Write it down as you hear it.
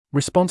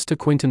Response to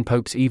Quintin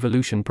Pope's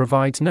evolution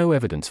provides no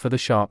evidence for the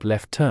sharp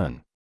left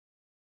turn.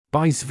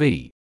 By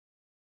Zvi.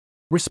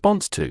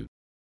 Response to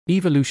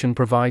evolution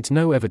provides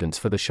no evidence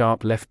for the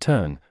sharp left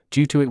turn,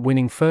 due to it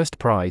winning first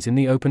prize in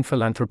the Open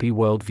Philanthropy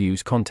World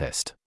Views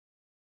contest.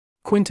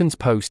 Quintin's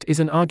post is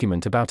an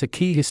argument about a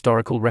key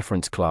historical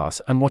reference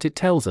class and what it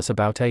tells us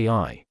about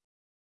AI.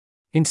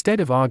 Instead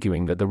of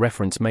arguing that the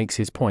reference makes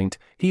his point,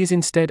 he is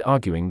instead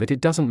arguing that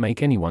it doesn't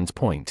make anyone's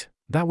point,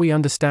 that we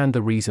understand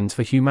the reasons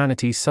for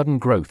humanity's sudden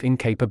growth in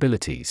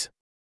capabilities.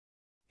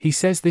 He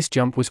says this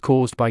jump was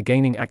caused by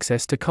gaining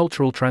access to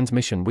cultural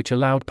transmission, which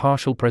allowed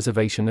partial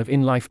preservation of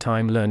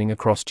in-lifetime learning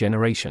across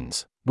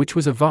generations, which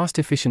was a vast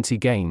efficiency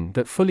gain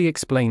that fully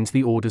explains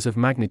the orders of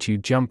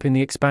magnitude jump in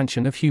the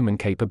expansion of human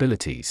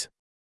capabilities.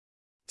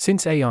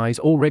 Since AIs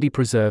already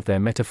preserve their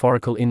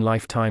metaphorical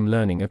in-lifetime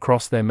learning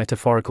across their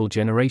metaphorical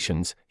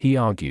generations, he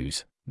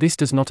argues, this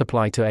does not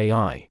apply to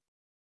AI.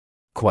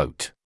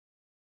 Quote.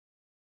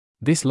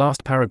 This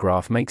last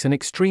paragraph makes an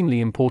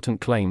extremely important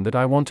claim that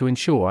I want to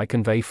ensure I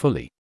convey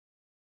fully.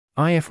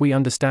 If we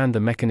understand the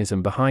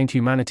mechanism behind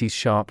humanity's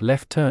sharp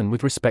left turn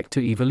with respect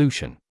to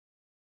evolution,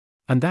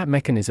 and that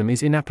mechanism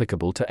is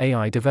inapplicable to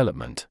AI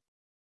development,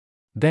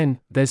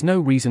 then there's no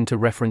reason to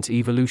reference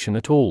evolution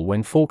at all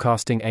when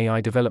forecasting AI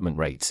development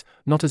rates,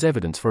 not as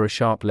evidence for a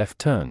sharp left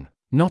turn,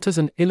 not as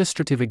an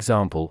illustrative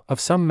example of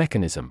some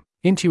mechanism,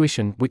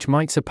 intuition which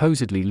might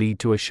supposedly lead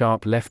to a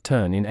sharp left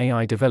turn in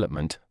AI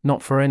development,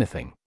 not for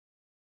anything.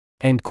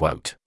 End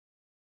quote.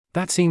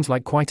 That seems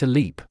like quite a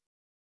leap.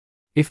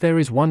 If there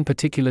is one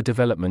particular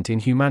development in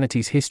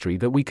humanity's history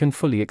that we can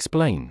fully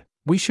explain,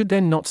 we should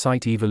then not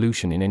cite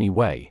evolution in any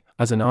way,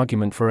 as an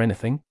argument for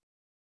anything?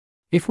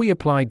 If we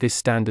applied this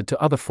standard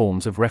to other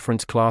forms of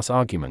reference class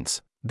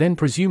arguments, then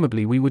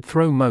presumably we would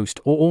throw most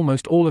or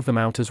almost all of them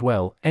out as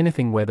well.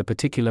 Anything where the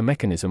particular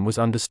mechanism was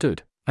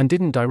understood, and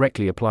didn't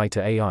directly apply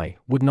to AI,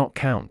 would not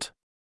count.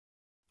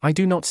 I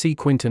do not see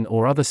Quintin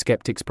or other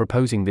skeptics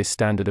proposing this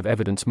standard of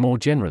evidence more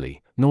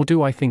generally, nor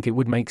do I think it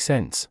would make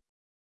sense.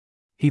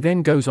 He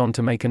then goes on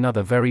to make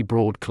another very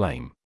broad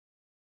claim.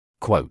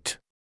 Quote.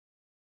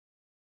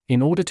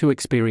 In order to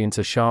experience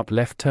a sharp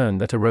left turn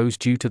that arose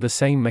due to the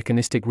same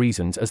mechanistic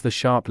reasons as the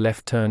sharp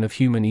left turn of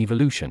human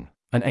evolution,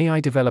 an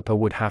AI developer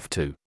would have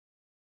to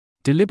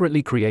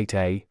deliberately create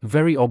a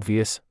very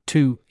obvious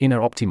 2 inner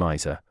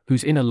optimizer,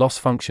 whose inner loss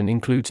function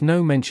includes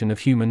no mention of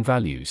human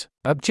values,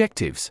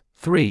 objectives.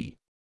 3.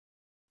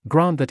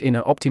 Grant that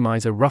inner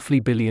optimizer roughly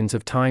billions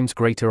of times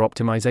greater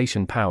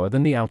optimization power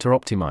than the outer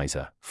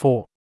optimizer.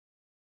 4.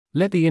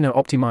 Let the inner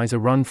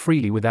optimizer run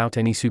freely without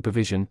any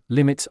supervision,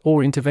 limits,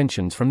 or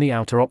interventions from the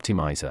outer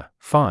optimizer.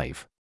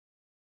 5.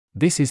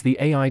 This is the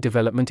AI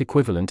development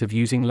equivalent of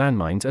using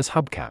landmines as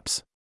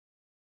hubcaps.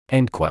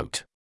 End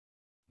quote.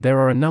 There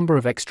are a number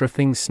of extra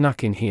things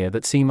snuck in here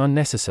that seem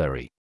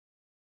unnecessary.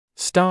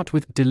 Start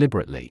with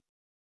deliberately.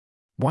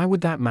 Why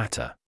would that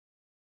matter?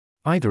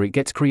 Either it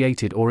gets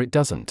created or it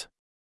doesn't.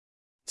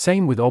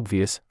 Same with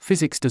obvious,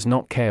 physics does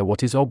not care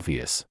what is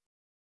obvious.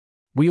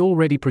 We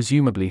already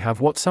presumably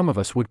have what some of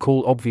us would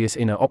call obvious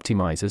inner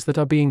optimizers that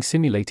are being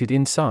simulated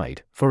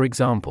inside, for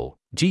example,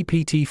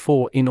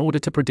 GPT-4 in order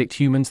to predict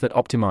humans that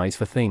optimize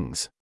for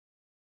things.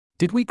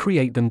 Did we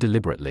create them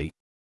deliberately?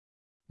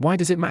 Why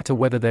does it matter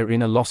whether their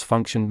inner loss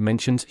function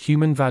mentions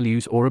human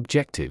values or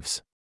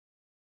objectives?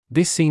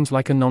 This seems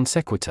like a non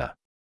sequitur.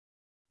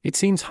 It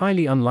seems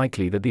highly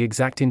unlikely that the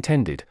exact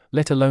intended,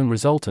 let alone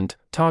resultant,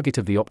 target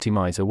of the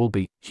optimizer will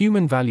be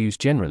human values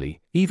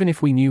generally, even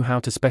if we knew how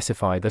to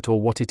specify that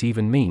or what it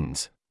even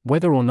means,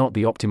 whether or not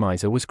the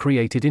optimizer was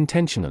created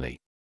intentionally.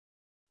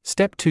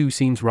 Step 2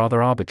 seems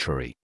rather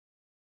arbitrary.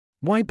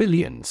 Why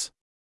billions?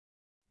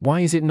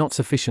 Why is it not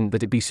sufficient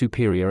that it be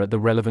superior at the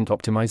relevant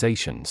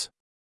optimizations?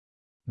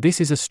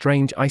 This is a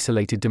strange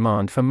isolated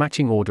demand for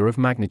matching order of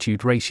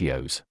magnitude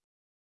ratios.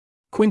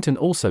 Quintin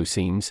also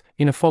seems,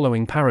 in a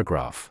following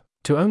paragraph,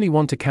 to only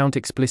want to count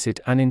explicit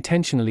and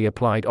intentionally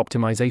applied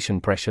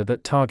optimization pressure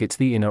that targets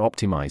the inner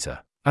optimizer,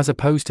 as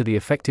opposed to the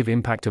effective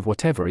impact of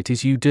whatever it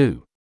is you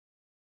do.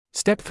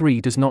 Step 3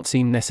 does not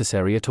seem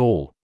necessary at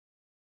all.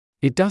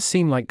 It does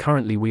seem like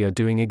currently we are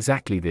doing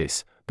exactly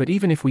this, but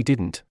even if we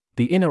didn't,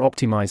 the inner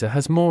optimizer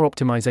has more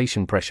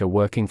optimization pressure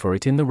working for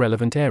it in the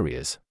relevant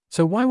areas,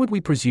 so why would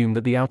we presume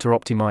that the outer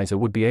optimizer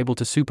would be able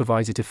to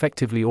supervise it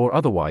effectively or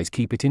otherwise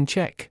keep it in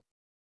check?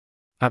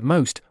 At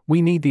most,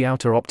 we need the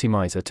outer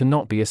optimizer to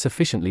not be a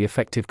sufficiently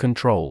effective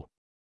control.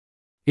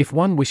 If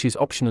one wishes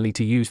optionally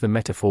to use the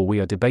metaphor we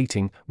are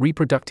debating,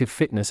 reproductive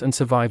fitness and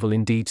survival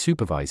indeed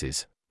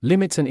supervises,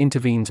 limits and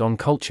intervenes on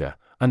culture,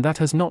 and that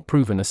has not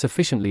proven a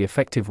sufficiently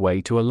effective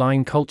way to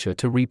align culture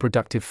to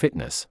reproductive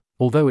fitness,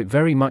 although it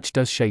very much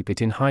does shape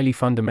it in highly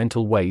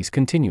fundamental ways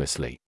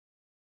continuously.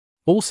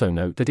 Also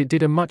note that it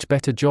did a much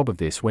better job of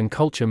this when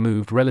culture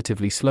moved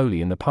relatively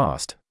slowly in the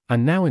past,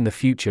 and now in the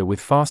future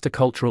with faster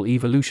cultural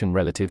evolution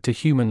relative to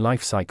human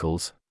life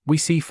cycles, we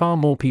see far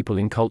more people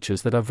in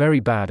cultures that are very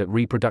bad at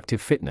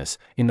reproductive fitness.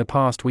 In the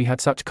past we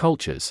had such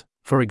cultures,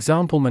 for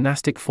example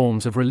monastic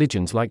forms of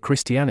religions like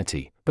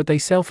Christianity, but they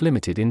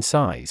self-limited in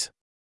size.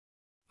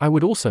 I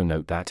would also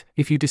note that,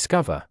 if you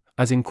discover,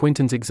 as in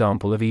Quintin's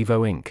example of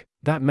Evo Inc.,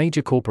 that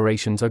major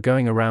corporations are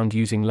going around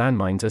using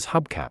landmines as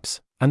hubcaps,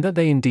 and that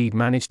they indeed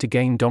managed to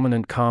gain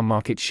dominant car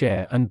market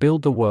share and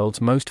build the world's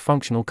most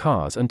functional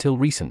cars until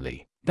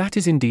recently, that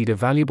is indeed a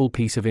valuable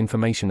piece of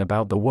information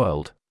about the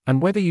world,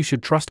 and whether you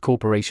should trust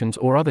corporations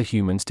or other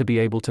humans to be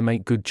able to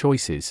make good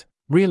choices,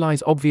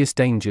 realize obvious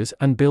dangers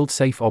and build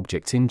safe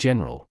objects in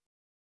general.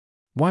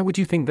 Why would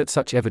you think that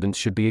such evidence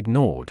should be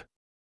ignored?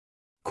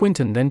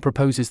 Quintin then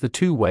proposes the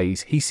two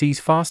ways he sees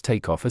fast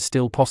takeoff as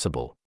still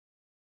possible.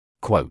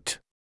 Quote,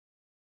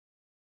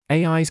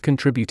 AIs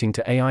contributing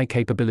to AI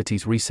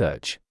capabilities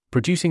research,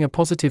 producing a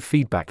positive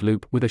feedback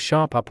loop with a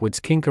sharp upwards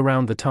kink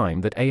around the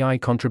time that AI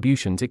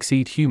contributions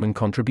exceed human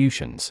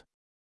contributions.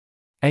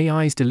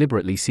 AIs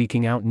deliberately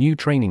seeking out new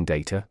training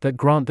data that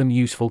grant them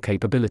useful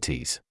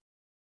capabilities.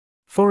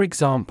 For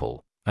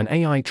example, an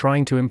AI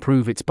trying to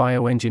improve its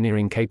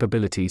bioengineering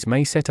capabilities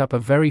may set up a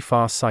very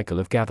fast cycle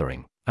of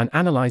gathering and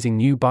analyzing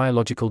new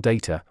biological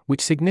data,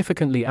 which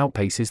significantly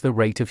outpaces the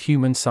rate of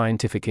human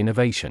scientific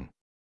innovation.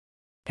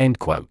 End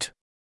quote.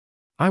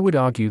 I would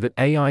argue that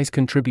AIs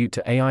contribute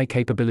to AI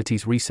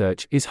capabilities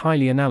research is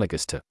highly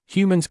analogous to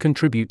humans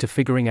contribute to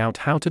figuring out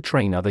how to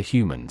train other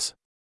humans.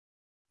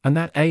 And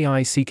that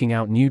AI seeking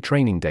out new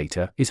training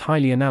data is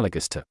highly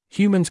analogous to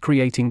humans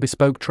creating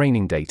bespoke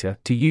training data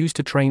to use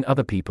to train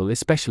other people,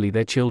 especially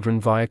their children,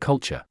 via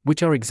culture,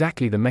 which are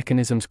exactly the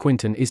mechanisms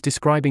Quintin is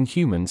describing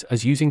humans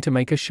as using to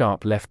make a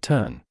sharp left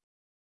turn.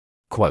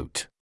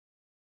 Quote,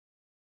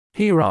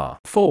 here are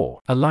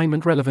 4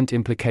 alignment-relevant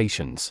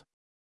implications.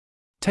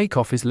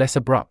 Takeoff is less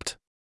abrupt.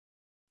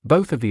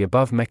 Both of the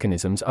above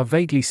mechanisms are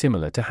vaguely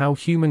similar to how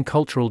human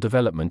cultural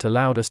development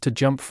allowed us to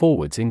jump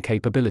forwards in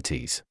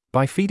capabilities,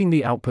 by feeding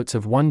the outputs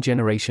of one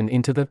generation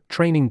into the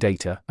training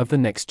data of the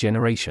next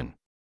generation.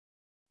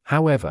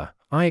 However,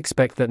 I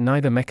expect that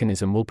neither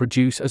mechanism will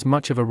produce as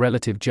much of a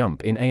relative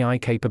jump in AI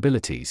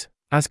capabilities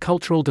as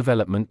cultural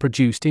development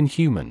produced in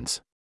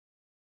humans.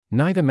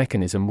 Neither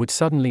mechanism would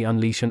suddenly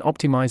unleash an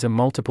optimizer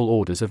multiple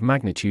orders of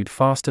magnitude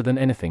faster than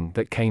anything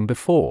that came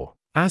before,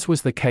 as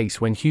was the case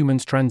when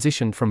humans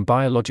transitioned from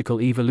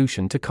biological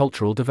evolution to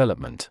cultural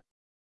development.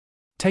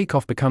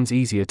 Takeoff becomes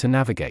easier to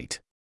navigate.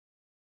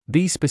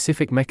 These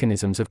specific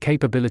mechanisms of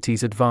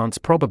capabilities advance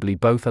probably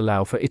both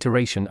allow for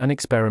iteration and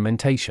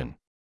experimentation.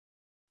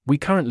 We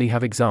currently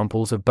have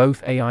examples of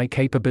both AI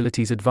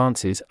capabilities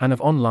advances and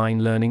of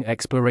online learning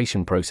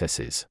exploration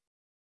processes.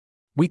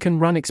 We can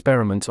run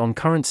experiments on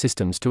current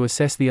systems to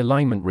assess the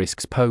alignment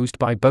risks posed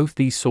by both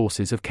these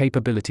sources of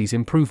capabilities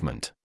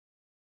improvement.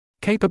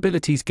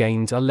 Capabilities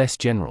gains are less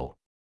general.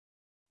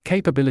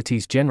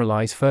 Capabilities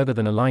generalize further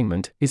than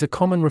alignment is a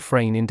common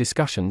refrain in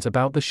discussions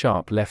about the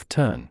sharp left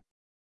turn.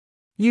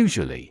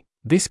 Usually,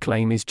 this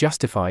claim is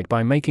justified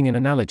by making an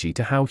analogy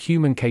to how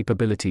human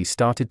capabilities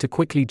started to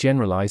quickly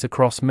generalize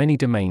across many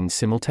domains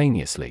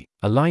simultaneously.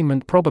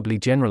 Alignment probably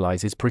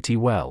generalizes pretty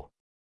well.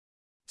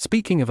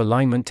 Speaking of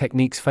alignment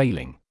techniques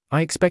failing,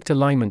 I expect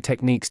alignment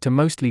techniques to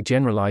mostly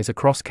generalize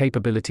across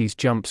capabilities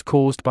jumps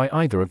caused by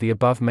either of the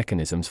above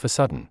mechanisms for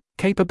sudden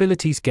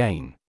capabilities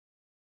gain.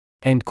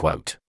 End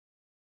quote.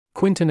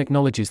 Quintin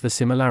acknowledges the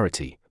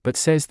similarity, but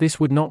says this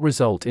would not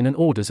result in an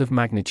orders of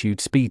magnitude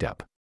speedup.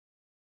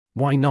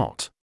 Why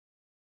not?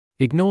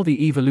 Ignore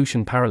the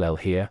evolution parallel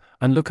here,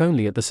 and look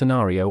only at the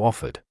scenario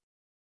offered.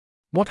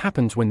 What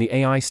happens when the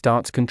AI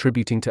starts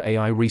contributing to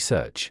AI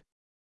research?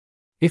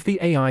 If the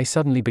AI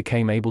suddenly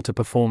became able to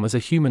perform as a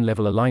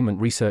human-level alignment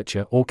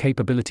researcher or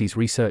capabilities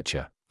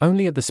researcher,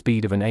 only at the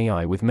speed of an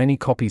AI with many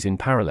copies in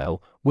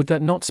parallel, would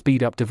that not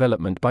speed up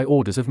development by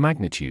orders of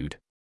magnitude?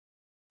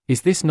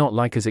 Is this not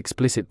like an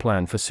explicit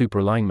plan for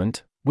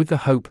superalignment, with the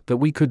hope that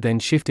we could then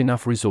shift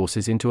enough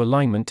resources into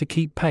alignment to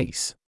keep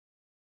pace?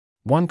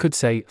 One could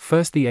say,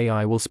 first the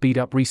AI will speed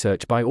up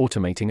research by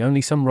automating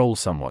only some roles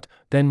somewhat,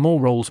 then more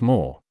roles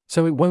more,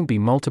 so it won't be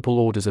multiple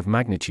orders of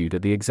magnitude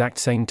at the exact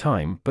same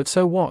time, but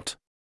so what?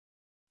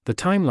 The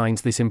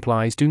timelines this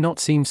implies do not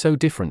seem so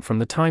different from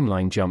the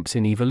timeline jumps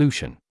in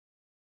evolution.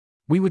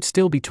 We would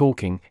still be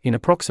talking, in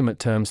approximate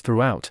terms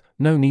throughout,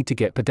 no need to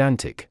get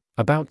pedantic,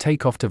 about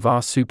takeoff to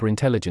vast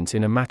superintelligence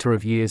in a matter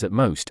of years at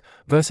most,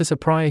 versus a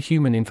prior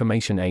human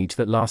information age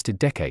that lasted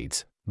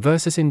decades,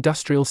 versus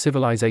industrial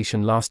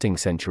civilization lasting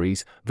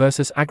centuries,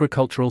 versus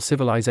agricultural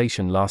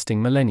civilization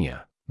lasting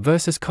millennia,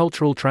 versus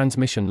cultural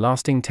transmission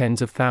lasting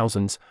tens of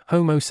thousands,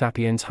 Homo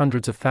sapiens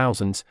hundreds of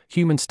thousands,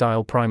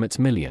 human-style primates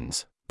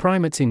millions,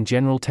 primates in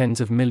general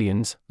tens of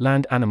millions,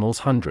 land animals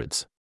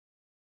hundreds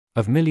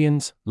of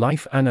millions,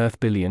 life and earth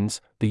billions,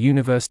 the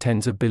universe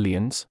tens of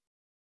billions?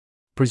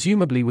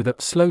 Presumably with a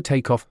slow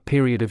takeoff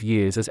period of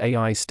years as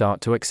AIs start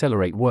to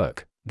accelerate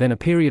work, then a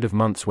period of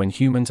months when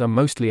humans are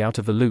mostly out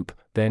of the loop,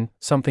 then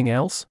something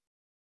else?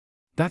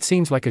 That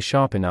seems like a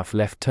sharp enough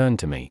left turn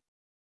to me.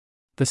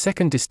 The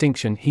second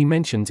distinction he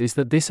mentions is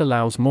that this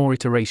allows more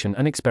iteration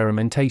and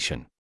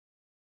experimentation.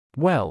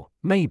 Well,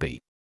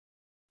 maybe.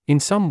 In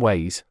some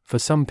ways, for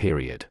some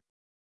period.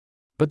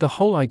 But the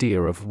whole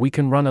idea of we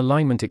can run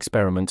alignment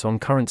experiments on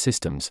current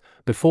systems,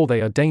 before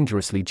they are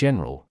dangerously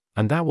general,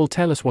 and that will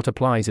tell us what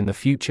applies in the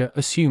future,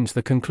 assumes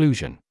the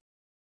conclusion.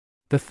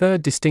 The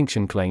third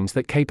distinction claims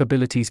that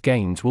capabilities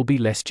gains will be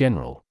less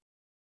general.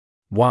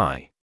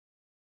 Why?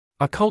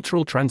 Are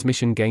cultural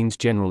transmission gains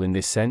general in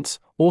this sense,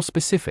 or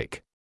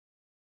specific?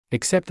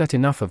 Except that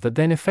enough of that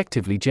then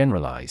effectively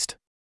generalized.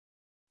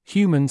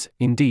 Humans,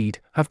 indeed,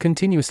 have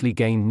continuously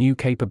gained new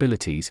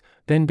capabilities,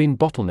 then been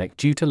bottlenecked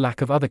due to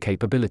lack of other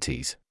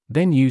capabilities,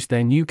 then used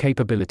their new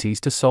capabilities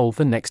to solve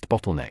the next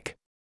bottleneck.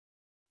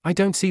 I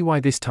don't see why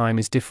this time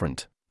is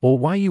different, or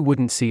why you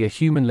wouldn't see a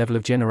human level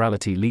of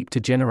generality leap to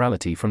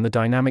generality from the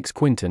dynamics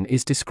Quintin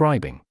is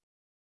describing.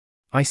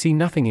 I see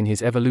nothing in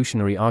his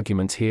evolutionary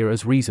arguments here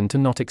as reason to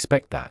not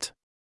expect that.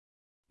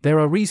 There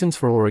are reasons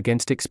for or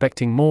against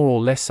expecting more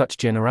or less such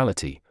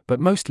generality, but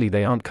mostly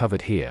they aren't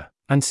covered here,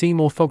 and seem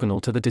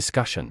orthogonal to the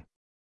discussion.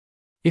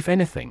 If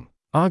anything,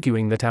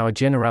 arguing that our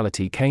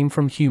generality came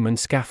from human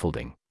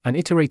scaffolding, an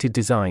iterated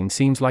design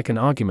seems like an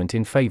argument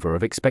in favor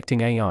of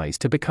expecting AIs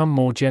to become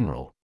more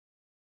general.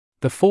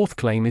 The fourth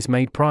claim is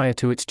made prior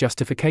to its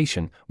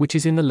justification, which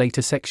is in the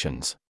later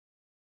sections.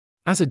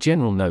 As a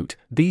general note,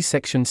 these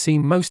sections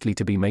seem mostly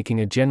to be making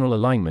a general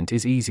alignment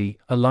is easy,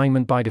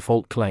 alignment by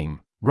default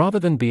claim, rather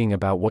than being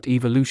about what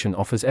evolution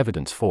offers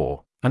evidence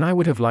for, and I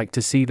would have liked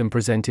to see them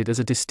presented as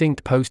a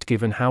distinct post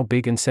given how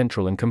big and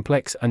central and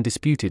complex and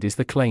disputed is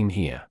the claim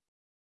here.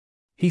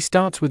 He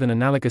starts with an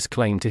analogous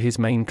claim to his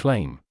main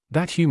claim,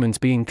 that humans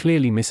being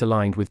clearly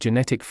misaligned with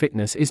genetic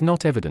fitness is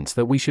not evidence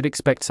that we should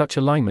expect such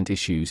alignment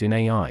issues in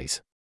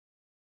AIs.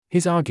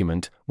 His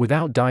argument,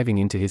 without diving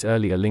into his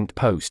earlier linked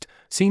post,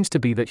 seems to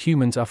be that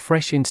humans are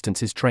fresh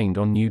instances trained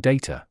on new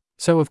data,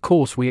 so of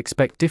course we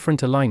expect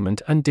different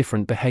alignment and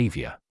different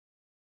behavior.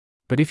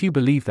 But if you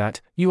believe that,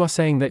 you are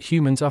saying that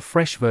humans are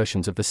fresh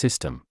versions of the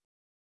system.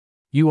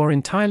 You are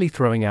entirely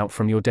throwing out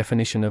from your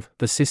definition of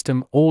the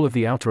system all of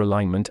the outer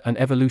alignment and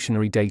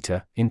evolutionary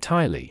data,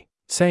 entirely,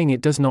 saying it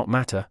does not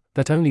matter,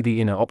 that only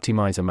the inner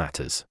optimizer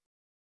matters.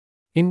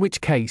 In which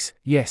case,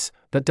 yes,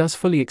 that does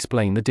fully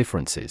explain the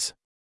differences.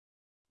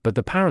 But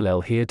the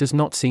parallel here does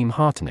not seem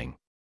heartening.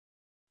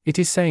 It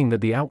is saying that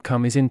the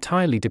outcome is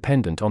entirely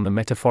dependent on the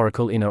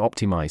metaphorical inner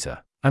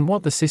optimizer, and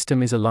what the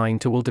system is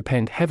aligned to will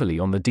depend heavily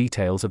on the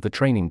details of the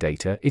training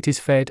data it is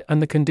fed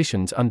and the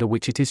conditions under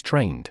which it is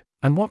trained,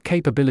 and what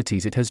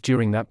capabilities it has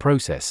during that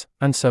process,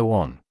 and so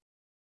on.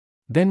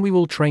 Then we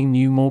will train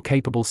new, more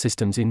capable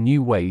systems in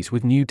new ways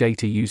with new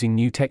data using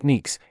new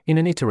techniques, in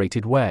an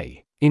iterated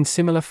way, in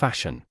similar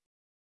fashion.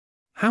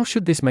 How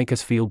should this make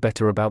us feel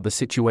better about the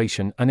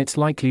situation and its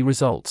likely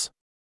results?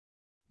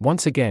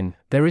 Once again,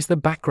 there is the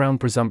background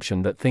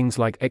presumption that things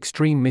like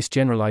extreme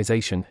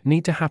misgeneralization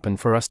need to happen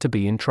for us to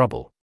be in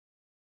trouble.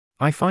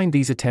 I find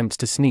these attempts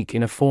to sneak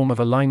in a form of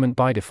alignment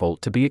by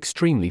default to be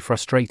extremely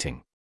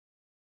frustrating.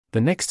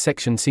 The next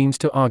section seems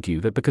to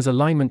argue that because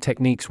alignment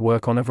techniques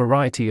work on a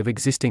variety of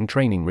existing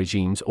training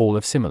regimes all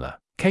of similar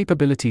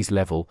capabilities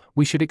level,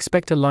 we should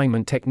expect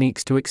alignment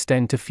techniques to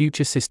extend to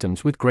future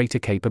systems with greater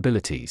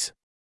capabilities.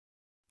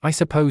 I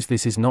suppose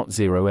this is not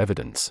zero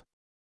evidence.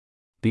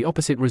 The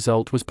opposite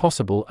result was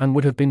possible and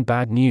would have been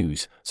bad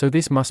news, so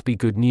this must be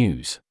good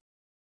news.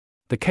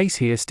 The case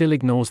here still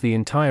ignores the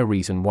entire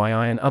reason why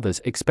I and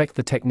others expect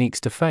the techniques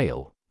to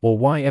fail, or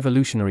why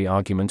evolutionary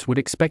arguments would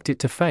expect it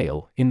to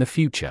fail, in the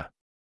future.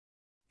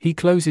 He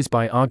closes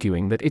by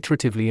arguing that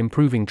iteratively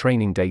improving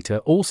training data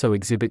also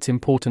exhibits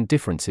important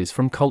differences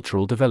from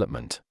cultural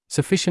development,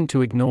 sufficient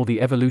to ignore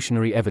the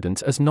evolutionary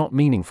evidence as not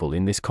meaningful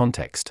in this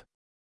context.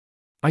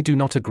 I do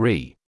not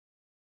agree.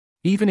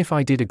 Even if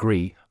I did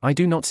agree, I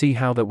do not see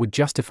how that would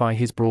justify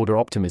his broader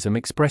optimism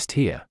expressed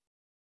here.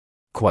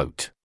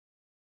 Quote,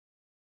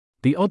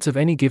 "The odds of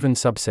any given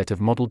subset of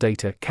model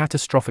data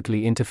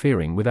catastrophically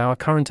interfering with our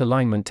current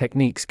alignment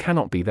techniques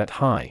cannot be that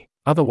high,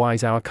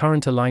 otherwise our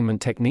current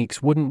alignment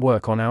techniques wouldn't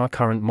work on our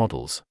current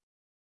models."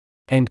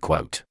 End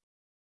quote.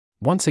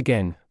 Once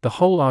again, the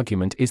whole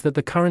argument is that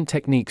the current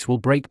techniques will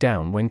break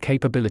down when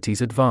capabilities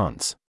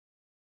advance.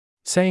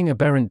 Saying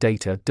aberrant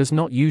data does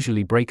not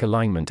usually break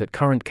alignment at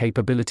current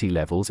capability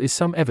levels is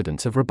some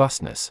evidence of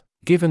robustness,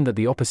 given that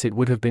the opposite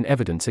would have been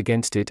evidence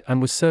against it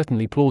and was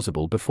certainly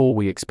plausible before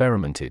we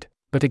experimented,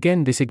 but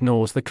again this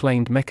ignores the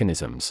claimed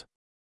mechanisms.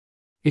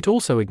 It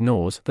also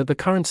ignores that the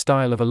current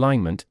style of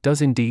alignment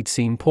does indeed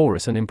seem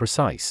porous and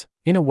imprecise,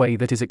 in a way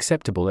that is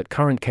acceptable at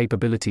current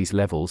capabilities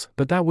levels,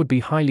 but that would be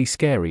highly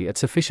scary at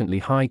sufficiently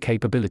high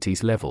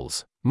capabilities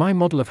levels. My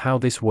model of how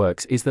this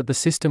works is that the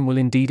system will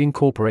indeed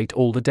incorporate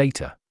all the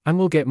data, and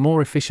will get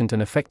more efficient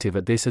and effective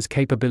at this as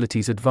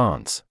capabilities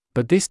advance,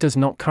 but this does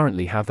not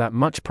currently have that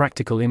much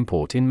practical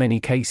import in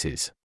many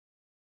cases.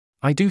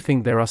 I do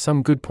think there are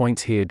some good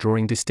points here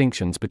drawing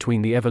distinctions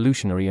between the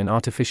evolutionary and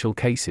artificial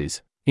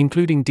cases,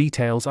 including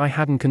details I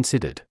hadn't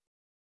considered.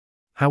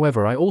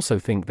 However, I also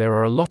think there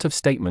are a lot of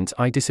statements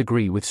I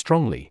disagree with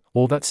strongly,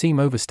 or that seem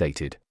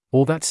overstated,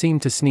 or that seem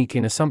to sneak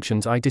in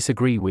assumptions I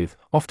disagree with,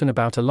 often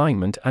about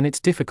alignment and its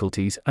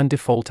difficulties and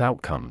default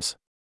outcomes.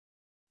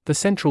 The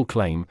central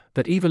claim,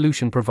 that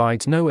evolution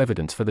provides no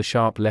evidence for the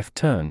sharp left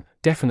turn,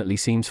 definitely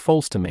seems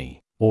false to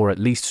me, or at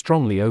least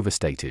strongly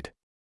overstated.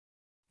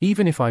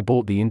 Even if I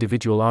bought the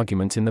individual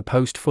arguments in the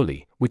post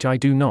fully, which I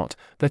do not,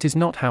 that is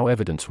not how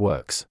evidence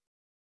works.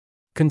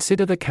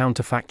 Consider the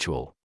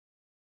counterfactual.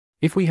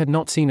 If we had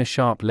not seen a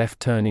sharp left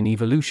turn in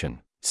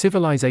evolution,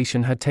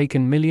 civilization had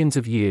taken millions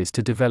of years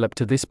to develop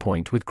to this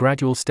point with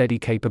gradual steady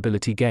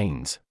capability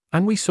gains,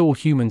 and we saw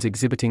humans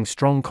exhibiting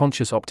strong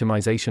conscious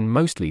optimization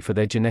mostly for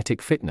their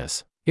genetic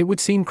fitness, it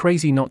would seem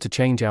crazy not to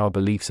change our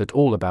beliefs at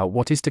all about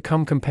what is to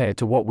come compared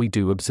to what we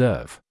do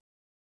observe.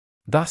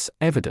 Thus,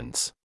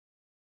 evidence.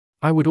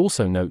 I would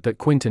also note that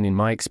Quintin in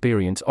my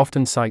experience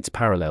often cites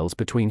parallels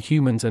between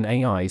humans and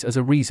AIs as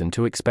a reason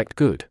to expect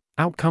good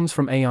outcomes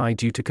from AI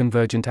due to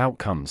convergent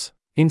outcomes,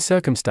 in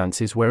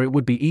circumstances where it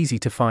would be easy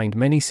to find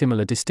many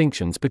similar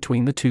distinctions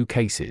between the two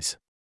cases.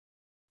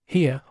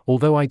 Here,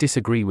 although I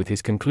disagree with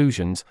his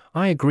conclusions,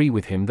 I agree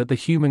with him that the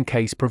human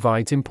case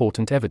provides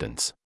important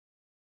evidence.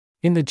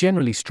 In the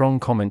generally strong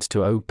comments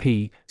to OP,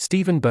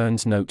 Stephen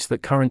Burns notes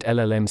that current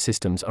LLM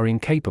systems are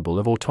incapable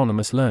of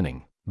autonomous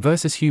learning,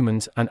 versus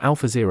humans and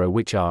AlphaZero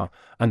which are,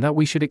 and that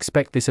we should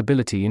expect this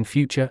ability in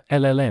future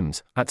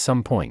LLMs at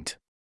some point.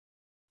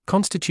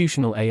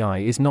 Constitutional AI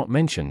is not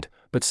mentioned,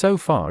 but so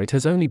far it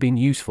has only been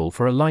useful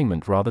for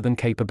alignment rather than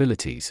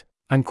capabilities,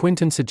 and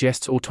Quintin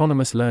suggests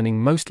autonomous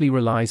learning mostly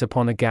relies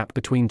upon a gap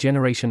between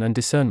generation and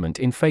discernment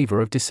in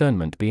favor of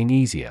discernment being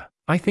easier.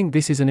 I think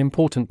this is an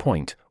important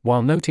point,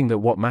 while noting that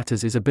what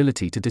matters is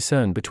ability to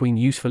discern between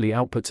usefully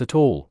outputs at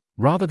all,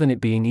 rather than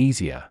it being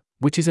easier,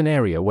 which is an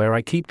area where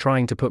I keep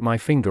trying to put my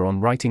finger on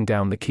writing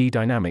down the key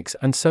dynamics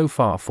and so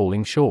far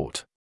falling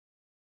short.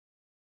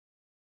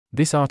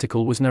 This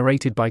article was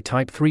narrated by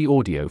Type 3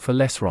 Audio for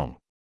Less Wrong.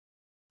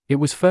 It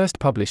was first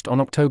published on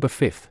October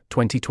 5,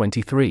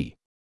 2023.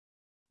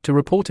 To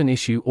report an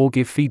issue or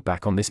give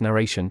feedback on this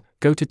narration,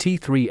 go to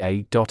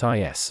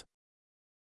t3a.is.